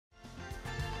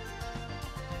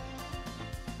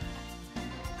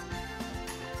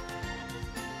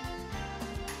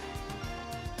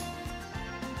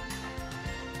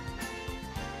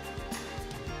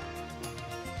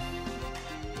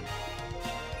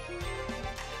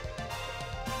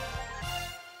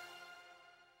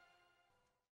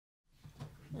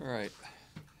All right.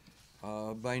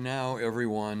 By now,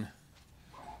 everyone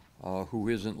who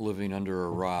isn't living under a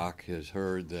rock has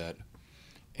heard that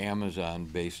Amazon,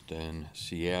 based in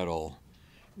Seattle,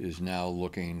 is now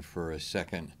looking for a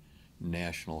second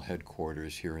national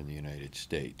headquarters here in the United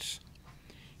States.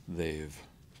 They've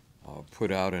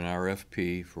put out an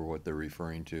RFP for what they're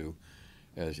referring to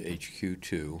as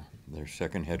HQ2, their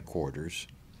second headquarters.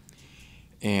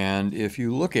 And if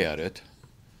you look at it,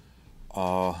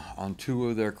 on two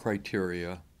of their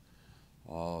criteria,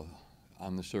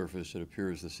 on the surface, it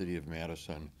appears the city of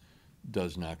Madison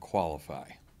does not qualify.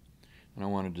 And I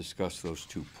want to discuss those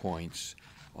 2 points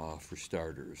for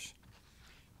starters.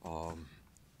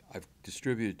 I've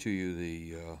distributed to you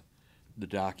the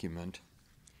document,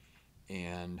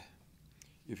 and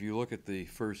if you look at the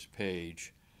first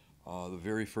page, the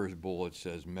very first bullet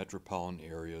says metropolitan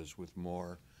areas with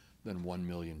more than 1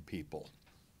 million people.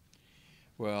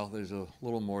 Well, there's a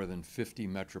little more than 50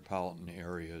 metropolitan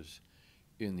areas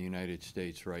in the United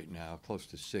States right now, close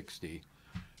to 60,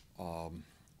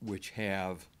 which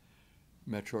have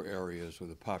metro areas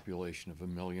with a population of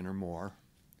 1 million or more.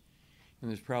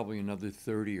 And there's probably another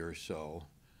 30 or so,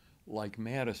 like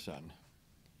Madison,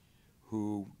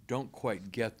 who don't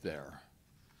quite get there.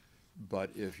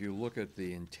 But if you look at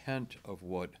the intent of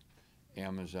what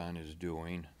Amazon is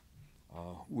doing,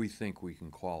 we think we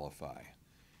can qualify.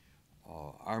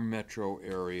 Our metro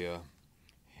area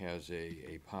has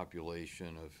a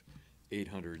population of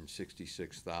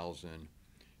 866,000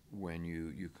 when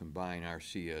you combine our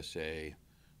CSA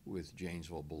with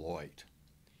Janesville-Beloit.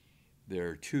 There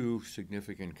are two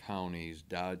significant counties,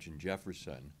 Dodge and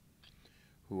Jefferson,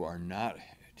 who are not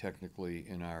technically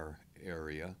in our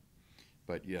area,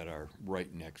 but yet are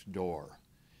right next door.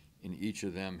 And each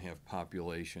of them have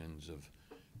populations of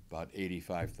about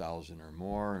 85,000 or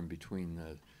more, and between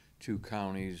the two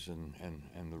counties and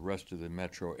the rest of the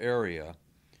metro area,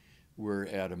 we're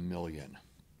at 1 million.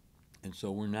 And so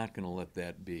we're not going to let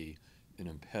that be an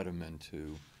impediment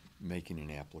to making an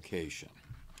application.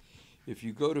 If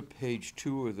you go to page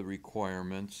 2 of the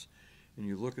requirements and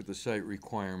you look at the site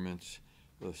requirements,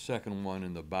 the second one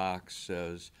in the box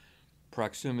says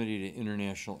proximity to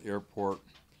international airport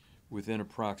within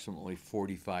approximately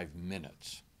 45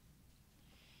 minutes.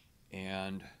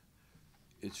 And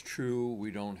it's true we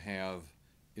don't have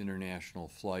international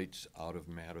flights out of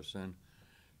Madison,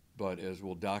 but as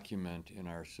we'll document in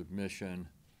our submission,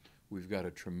 we've got a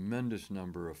tremendous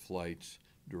number of flights,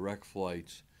 direct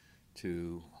flights,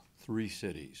 to 3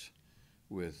 cities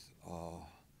with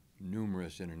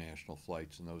numerous international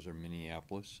flights, and those are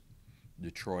Minneapolis,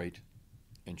 Detroit,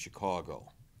 and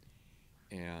Chicago.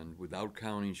 And without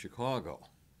counting Chicago,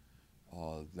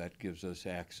 that gives us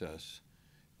access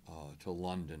to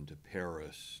London, to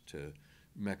Paris, to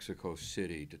Mexico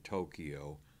City, to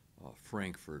Tokyo,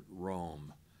 Frankfurt,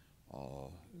 Rome,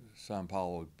 Sao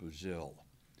Paulo, Brazil.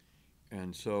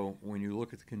 And so when you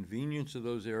look at the convenience of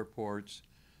those airports,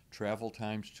 travel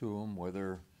times to them,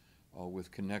 whether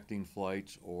with connecting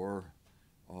flights or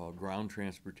ground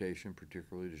transportation,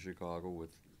 particularly to Chicago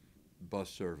with bus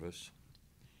service,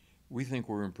 we think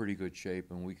we're in pretty good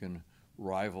shape and we can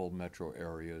rival metro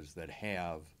areas that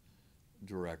have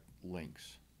direct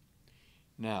links.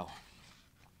 Now,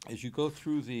 as you go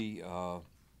through the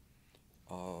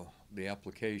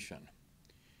application,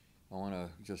 I want to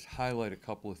just highlight a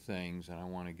couple of things, and I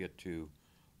want to get to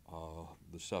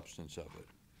the substance of it.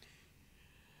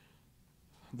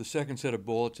 The second set of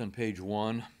bullets on page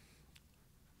 1,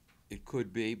 it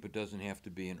could be, but doesn't have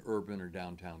to be, an urban or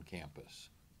downtown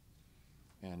campus.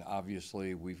 And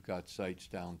obviously, we've got sites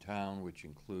downtown, which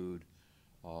include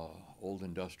old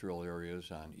industrial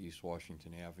areas on East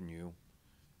Washington Avenue,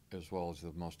 as well as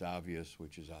the most obvious,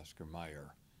 which is Oscar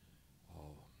Mayer.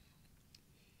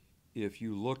 If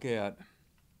you look at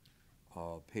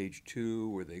page 2,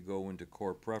 where they go into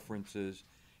core preferences,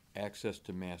 access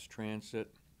to mass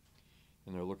transit,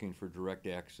 and they're looking for direct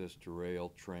access to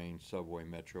rail, train, subway,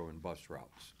 metro, and bus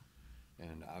routes.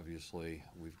 And obviously,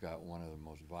 we've got one of the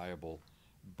most viable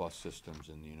bus systems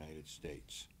in the United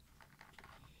States.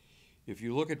 If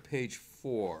you look at page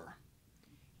 4,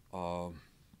 under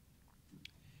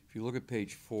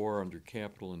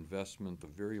capital investment, the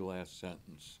very last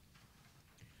sentence,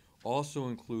 also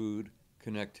include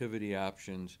connectivity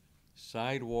options,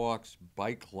 sidewalks,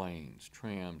 bike lanes,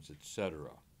 trams,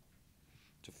 etc.,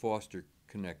 to foster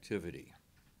connectivity.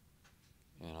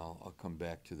 And I'll come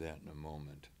back to that in a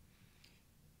moment.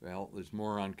 Well, there's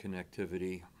more on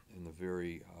connectivity in the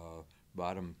very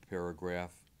bottom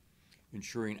paragraph.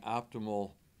 Ensuring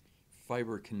optimal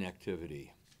fiber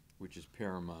connectivity, which is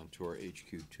paramount to our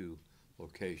HQ2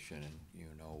 location. And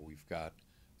you know, we've got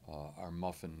our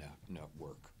muffin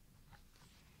network.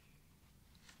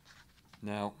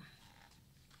 Now,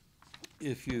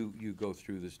 if you go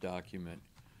through this document,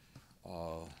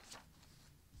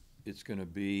 it's going to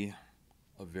be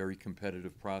a very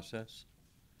competitive process.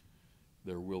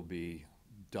 There will be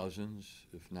dozens,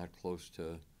 if not close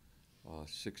to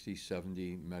 60,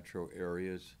 70 metro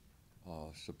areas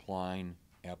supplying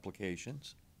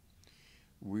applications.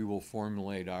 We will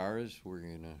formulate ours. We're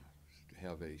going to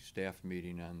have a staff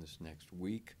meeting on this next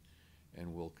week,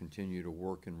 and we'll continue to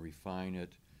work and refine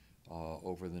it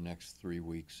over the next 3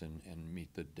 weeks and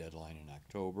meet the deadline in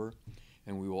October.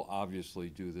 And we will obviously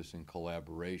do this in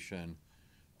collaboration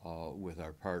with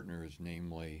our partners,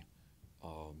 namely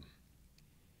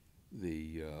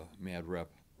the MADREP,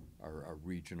 our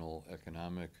regional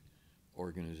economic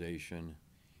organization,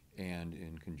 and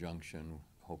in conjunction,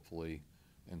 hopefully,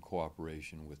 in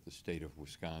cooperation with the state of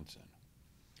Wisconsin.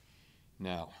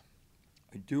 Now,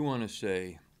 I do want to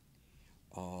say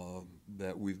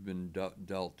that we've been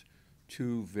dealt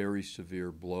 2 very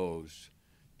severe blows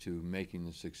to making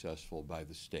this successful by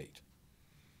the state.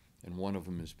 And one of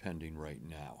them is pending right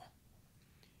now.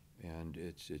 And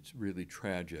it's really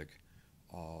tragic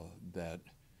that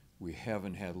we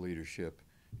haven't had leadership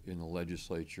in the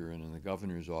legislature and in the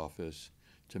governor's office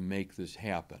to make this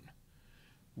happen.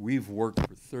 We've worked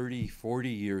for 30, 40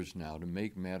 years now to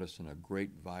make Madison a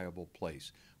great, viable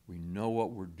place. We know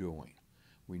what we're doing.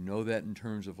 We know that in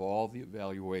terms of all the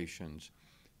evaluations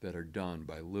that are done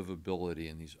by Livability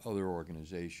and these other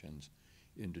organizations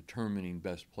in determining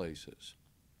best places.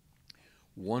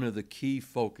 One of the key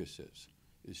focuses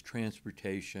is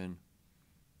transportation,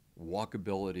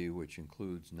 walkability, which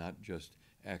includes not just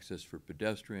access for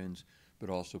pedestrians, but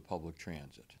also public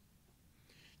transit.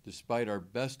 Despite our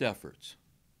best efforts,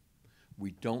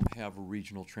 we don't have a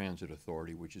regional transit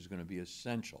authority, which is going to be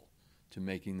essential to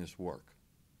making this work.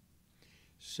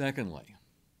 Secondly,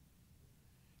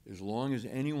 as long as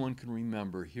anyone can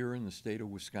remember, here in the state of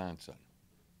Wisconsin,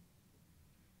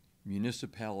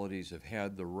 municipalities have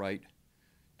had the right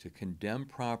to condemn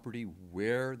property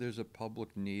where there's a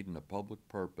public need and a public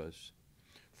purpose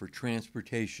for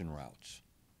transportation routes.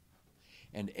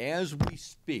 And as we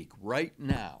speak right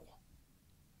now,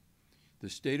 the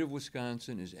state of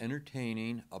Wisconsin is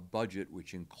entertaining a budget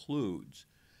which includes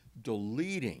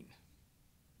deleting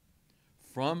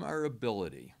from our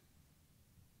ability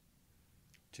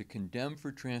to condemn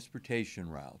for transportation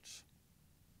routes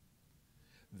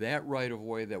that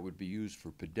right-of-way that would be used for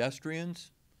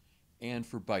pedestrians and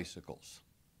for bicycles.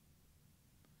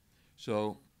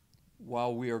 So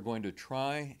while we are going to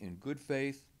try in good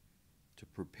faith to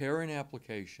prepare an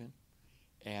application,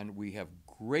 and we have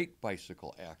great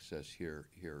bicycle access here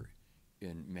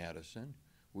in Madison,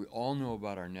 we all know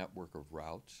about our network of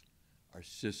routes, our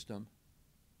system.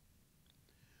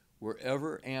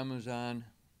 Wherever Amazon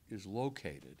is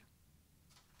located,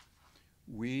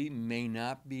 we may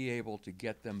not be able to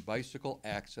get them bicycle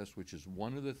access, which is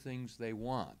one of the things they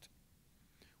want.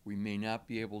 We may not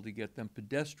be able to get them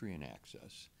pedestrian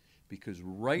access, because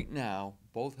right now,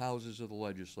 both houses of the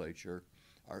legislature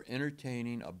are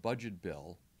entertaining a budget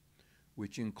bill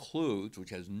which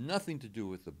has nothing to do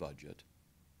with the budget,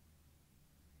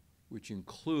 which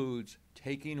includes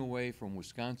taking away from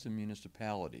Wisconsin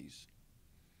municipalities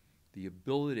the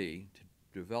ability to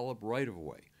develop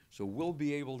right-of-way. So we'll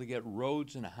be able to get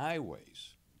roads and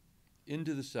highways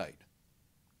into the site,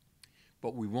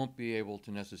 but we won't be able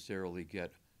to necessarily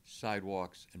get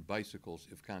sidewalks and bicycles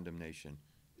if condemnation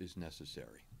is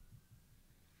necessary.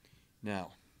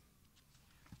 Now,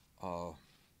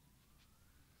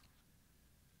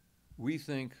 we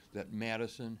think that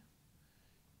Madison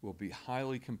will be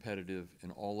highly competitive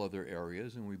in all other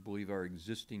areas, and we believe our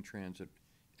existing transit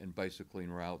and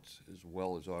bicycling routes, as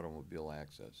well as automobile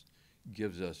access,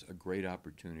 gives us a great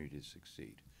opportunity to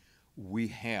succeed. We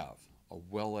have a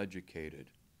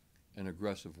well-educated and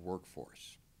aggressive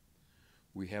workforce.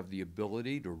 We have the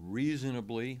ability to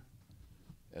reasonably,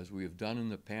 as we have done in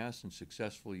the past, and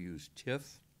successfully use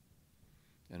TIF,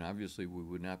 and obviously we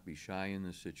would not be shy in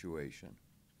this situation.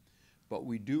 But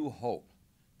we do hope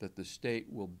that the state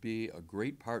will be a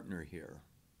great partner here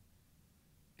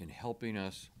in helping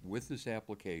us with this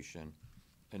application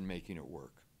and making it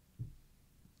work.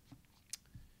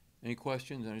 Any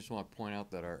questions? I just want to point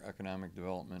out that our economic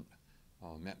development,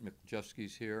 Matt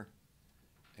Mikljewski's here,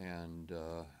 and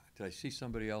did I see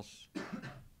somebody else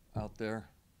out there?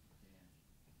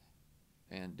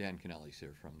 And Dan Kennelly's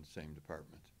here from the same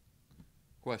department.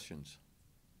 Questions?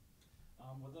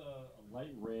 With a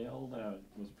light rail that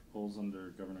was proposed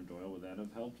under Governor Doyle, would that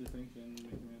have helped, you think, in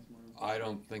making this more? I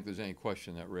don't think there's any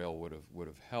question that rail would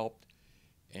have helped,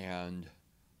 and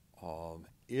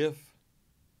If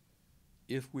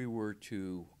we were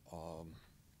to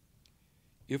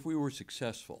if we were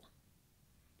successful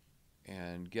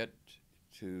and get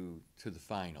to the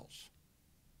finals,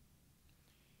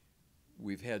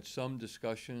 we've had some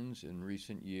discussions in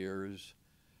recent years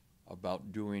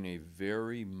about doing a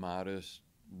very modest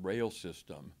rail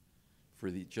system for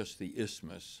just the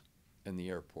isthmus and the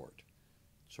airport,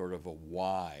 sort of a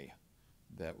Y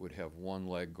that would have one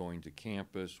leg going to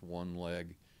campus, one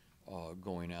leg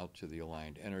going out to the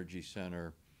Alliant Energy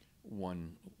Center,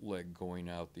 one leg going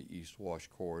out the East Wash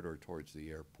corridor towards the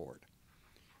airport.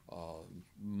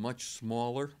 Much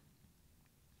smaller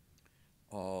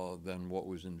than what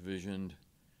was envisioned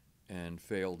and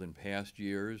failed in past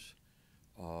years,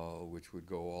 which would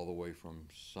go all the way from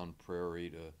Sun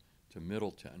Prairie to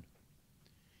Middleton.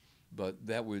 But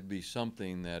that would be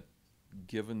something that,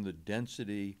 given the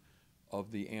density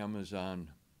of the Amazon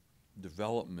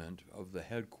development of the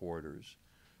headquarters,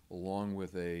 along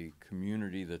with a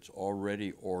community that's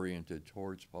already oriented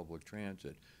towards public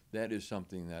transit, that is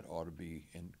something that ought to be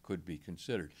and could be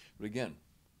considered. But again,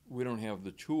 we don't have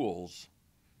the tools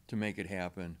to make it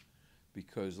happen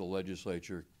because the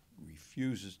legislature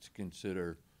refuses to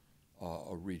consider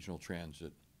a regional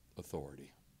transit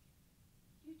authority.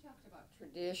 You talked about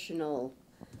traditional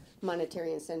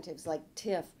monetary incentives like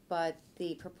TIF, but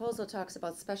the proposal talks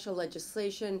about special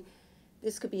legislation.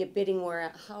 This could be a bidding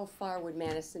war. How far would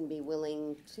Madison be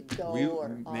willing to go or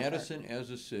offer? Madison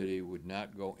as a city would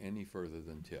not go any further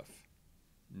than TIF.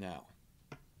 Now,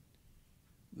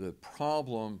 the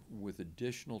problem with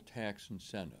additional tax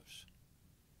incentives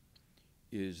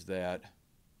is that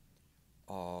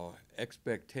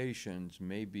expectations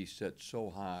may be set so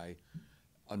high,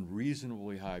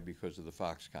 unreasonably high, because of the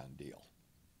Foxconn deal.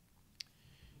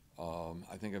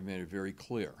 I think I've made it very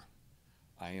clear.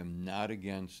 I am not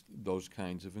against those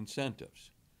kinds of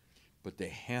incentives, but they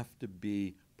have to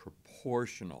be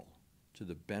proportional to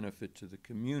the benefit to the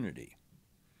community.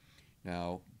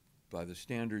 Now, by the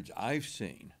standards I've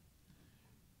seen,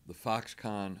 the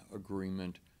Foxconn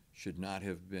agreement should not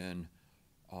have been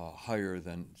higher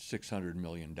than $600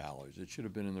 million. It should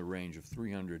have been in the range of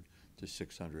 $300 to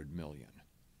 $600 million,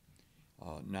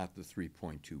 not the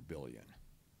 $3.2 billion.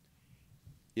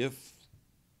 If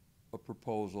a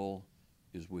proposal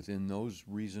is within those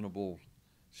reasonable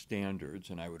standards,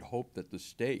 and I would hope that the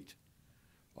state,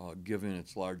 given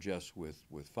its largesse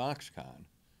with Foxconn,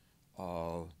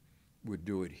 would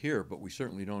do it here, but we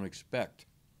certainly don't expect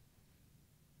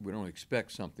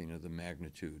something of the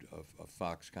magnitude of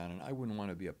Foxconn, and I wouldn't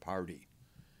want to be a party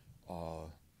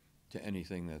to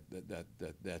anything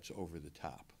that's over the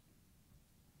top.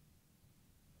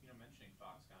 You know, mentioning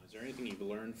Foxconn, is there anything you've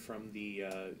learned from the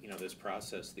this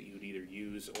process that you would either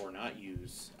use or not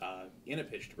use in a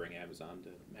pitch to bring Amazon to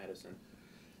Madison?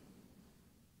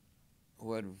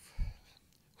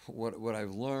 What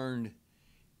I've learned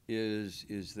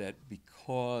is that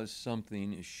because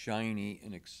something is shiny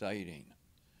and exciting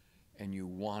and you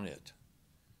want it,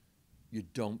 you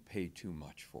don't pay too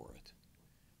much for it.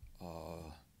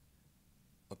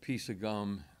 A piece of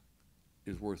gum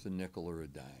is worth a nickel or a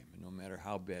dime, and no matter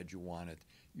how bad you want it,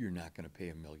 you're not going to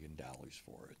pay $1 million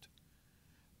for it.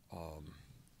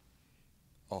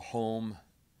 A home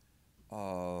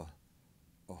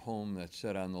that's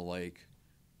set on the lake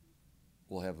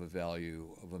will have a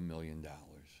value of $1 million.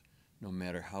 No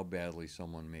matter how badly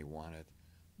someone may want it,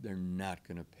 they're not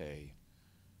going to pay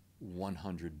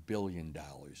 $100 billion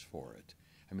for it.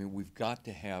 I mean, we've got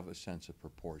to have a sense of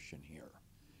proportion here.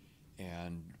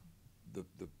 And the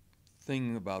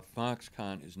thing about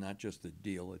Foxconn is not just the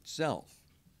deal itself,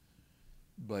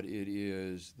 but it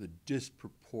is the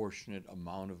disproportionate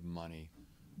amount of money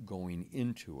going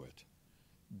into it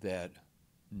that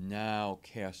now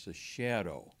casts a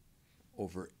shadow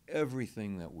over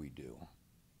everything that we do.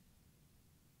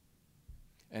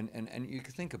 And you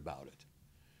can think about it.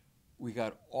 We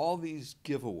got all these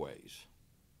giveaways,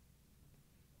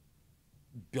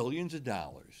 billions of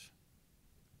dollars,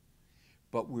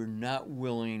 but we're not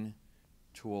willing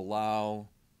to allow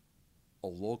a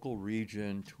local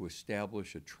region to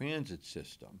establish a transit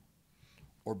system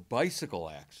or bicycle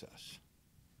access,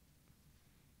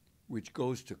 which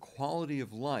goes to quality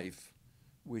of life,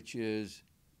 which is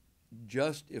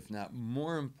just, if not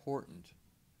more important,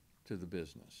 to the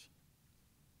business.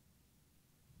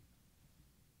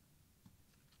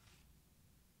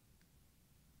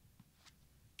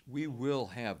 We will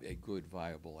have a good,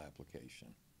 viable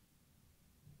application.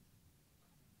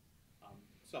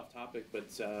 It's off topic,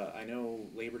 but I know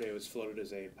Labor Day was floated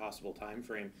as a possible time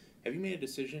frame. Have you made a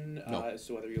decision No. as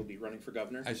to whether you'll be running for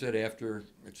governor? I said after,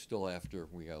 it's still after,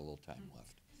 we got a little time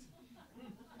left.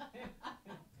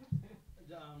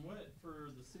 What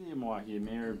for the city of Milwaukee?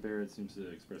 Mayor Barrett seems to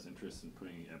express interest in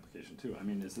putting an application too. I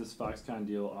mean, is this Foxconn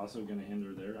deal also going to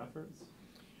hinder their efforts?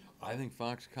 I think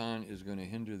Foxconn is going to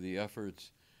hinder the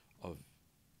efforts of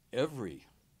every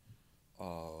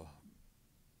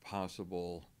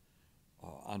possible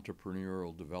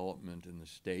entrepreneurial development in the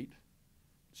state,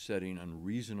 setting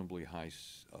unreasonably high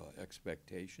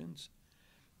expectations,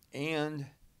 and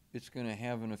it's going to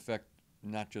have an effect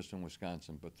not just in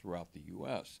Wisconsin but throughout the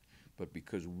U.S. But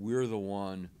because we're the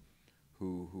one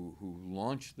who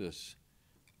launched this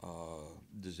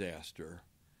disaster,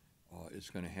 it's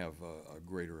going to have a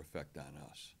greater effect on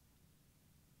us.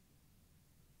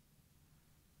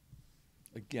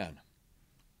 Again,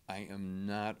 I am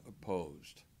not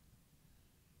opposed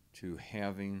to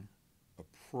having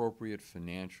appropriate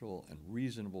financial and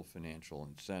reasonable financial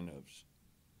incentives,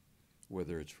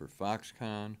 whether it's for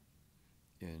Foxconn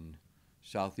in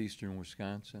southeastern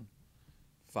Wisconsin,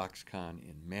 Foxconn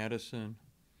in Madison,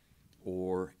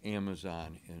 or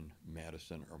Amazon in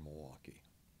Madison or Milwaukee.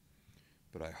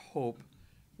 But I hope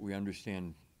we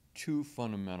understand two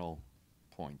fundamental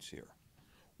points here.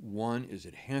 One is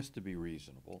it has to be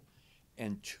reasonable,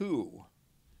 and two,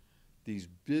 these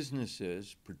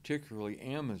businesses, particularly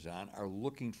Amazon, are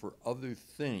looking for other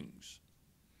things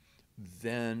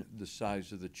than the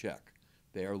size of the check.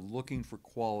 They are looking for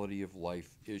quality of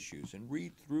life issues. And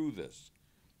read through this.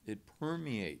 It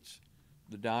permeates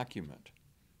the document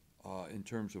in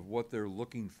terms of what they're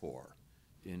looking for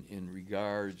in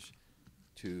regards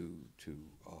to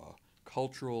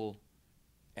cultural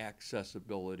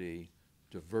accessibility,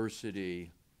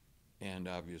 diversity, and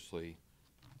obviously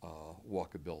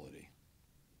walkability.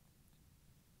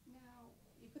 Now,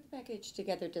 you put the package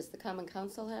together, does the Common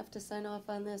Council have to sign off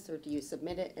on this, or do you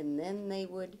submit it and then they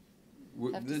would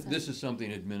have to sign? This is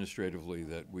something administratively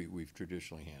that we've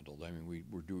traditionally handled. I mean,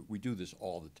 we do this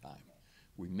all the time.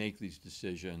 We make these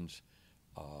decisions.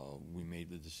 We made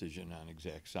the decision on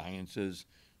Exact Sciences,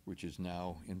 which is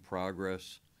now in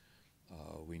progress.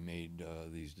 We made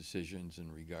these decisions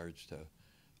in regards to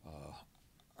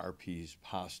RP's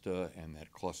Pasta and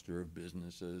that cluster of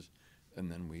businesses, and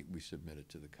then we submit it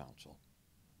to the council.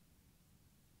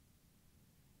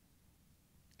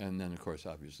 And then, of course,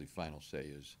 obviously, final say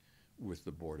is with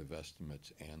the Board of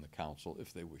Estimates and the council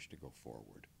if they wish to go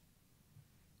forward.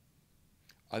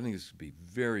 I think this would be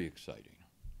very exciting.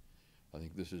 I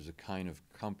think this is a kind of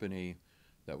company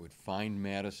that would find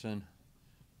Madison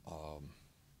a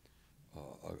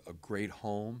great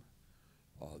home.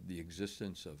 The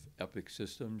existence of Epic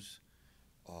Systems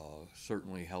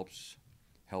certainly helps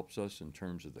us in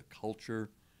terms of the culture,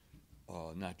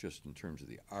 not just in terms of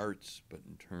the arts, but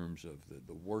in terms of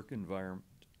the work environment.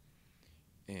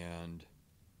 And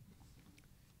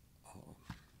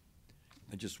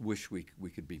I just wish we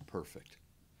could be perfect.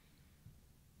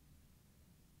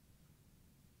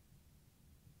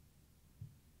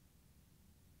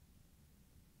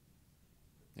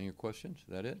 Any questions? Is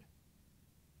that it?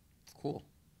 Cool.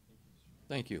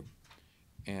 Thank you.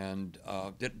 And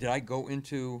did I go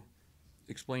into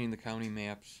explaining the county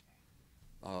maps?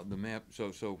 The map.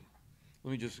 So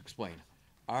let me just explain.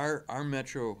 Our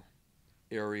metro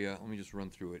area. Let me just run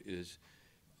through it. Is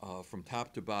from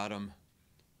top to bottom,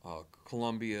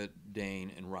 Columbia,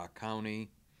 Dane, and Rock County,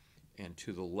 and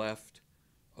to the left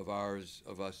of us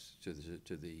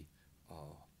to the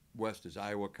west is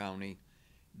Iowa County.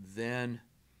 Then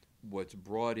what's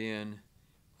brought in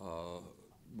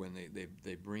when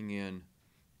they bring in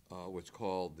what's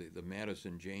called the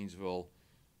Madison Janesville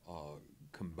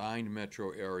combined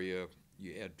metro area.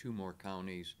 You add two more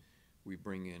counties. We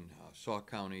bring in Sauk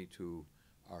County to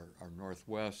our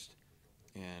northwest,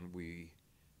 and we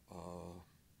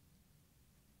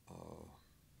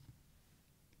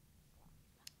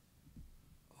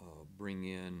bring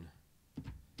in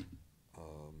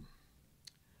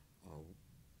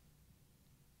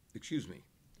excuse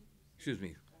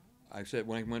me. I said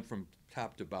when I went from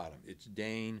top to bottom, it's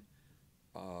Dane.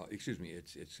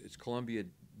 It's Columbia,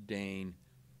 Dane,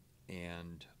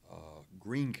 and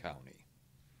Greene County.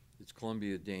 It's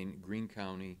Columbia, Dane, Greene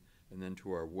County, and then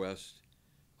to our west,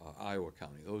 Iowa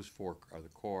County. Those four are the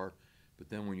core. But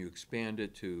then when you expand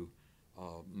it to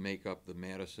make up the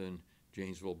Madison,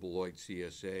 Janesville, Beloit,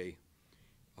 CSA,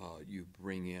 you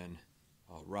bring in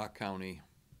Rock County,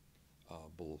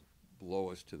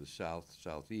 below us to the south,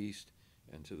 southeast,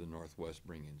 and to the northwest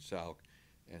bring in Sauk,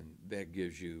 and that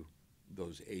gives you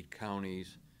those 8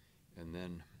 counties, and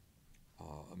then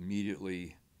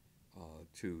immediately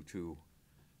to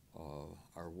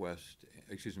our west,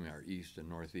 our east and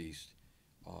northeast,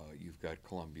 you've got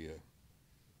Columbia,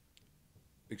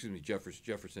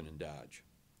 Jefferson and Dodge.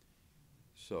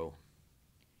 So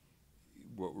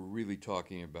what we're really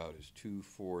talking about is 2,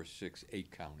 4, 6,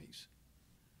 8 counties.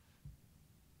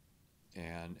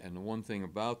 And the one thing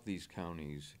about these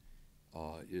counties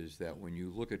is that when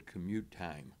you look at commute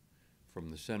time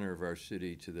from the center of our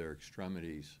city to their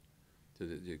extremities, to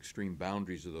the extreme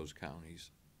boundaries of those counties,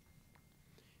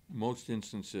 most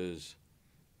instances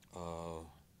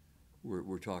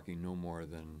we're talking no more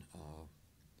than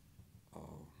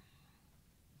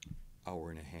hour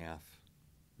and a half,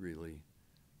 really,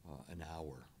 an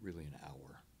hour, really an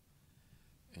hour.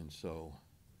 And so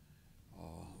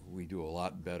we do a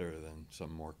lot better than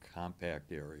some more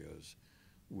compact areas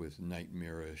with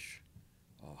nightmarish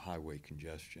highway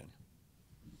congestion.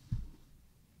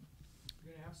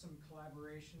 You're gonna have some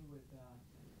collaboration with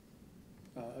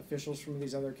officials from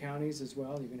these other counties as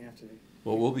well. You're gonna have to.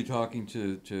 Well, we'll be talking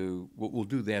to we'll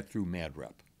do that through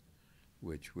MadRep,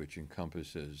 which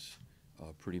encompasses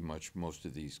pretty much most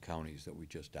of these counties that we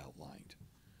just outlined.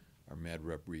 Our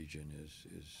MadRep region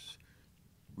is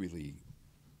really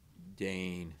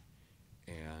Dane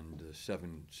and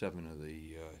seven of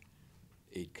the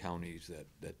 8 counties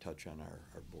that touch on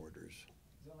our borders.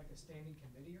 Is that like a standing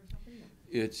committee or something?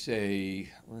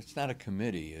 It's not a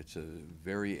committee, it's a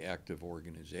very active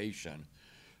organization.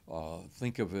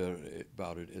 Think of it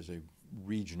about it as a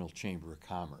regional chamber of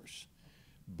commerce,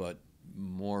 but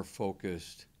more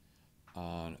focused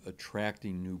on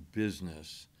attracting new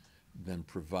business than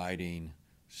providing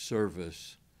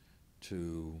service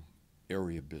to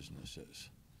area businesses.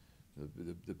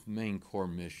 The main core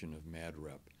mission of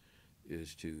MadRep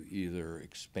is to either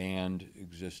expand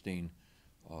existing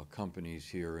companies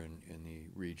here in the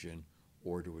region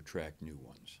or to attract new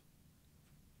ones.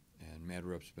 And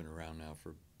MadRep's been around now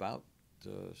for about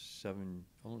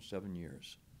almost 7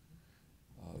 years.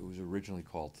 It was originally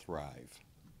called Thrive,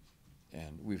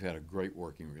 and we've had a great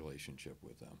working relationship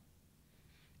with them.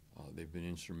 They've been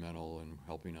instrumental in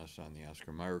helping us on the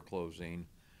Oscar Mayer closing,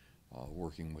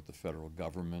 working with the federal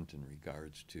government in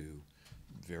regards to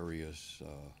various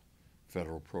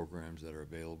federal programs that are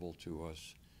available to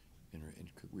us in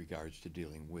regards to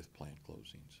dealing with plant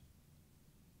closings.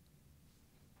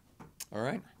 All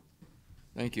right,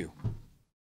 thank you.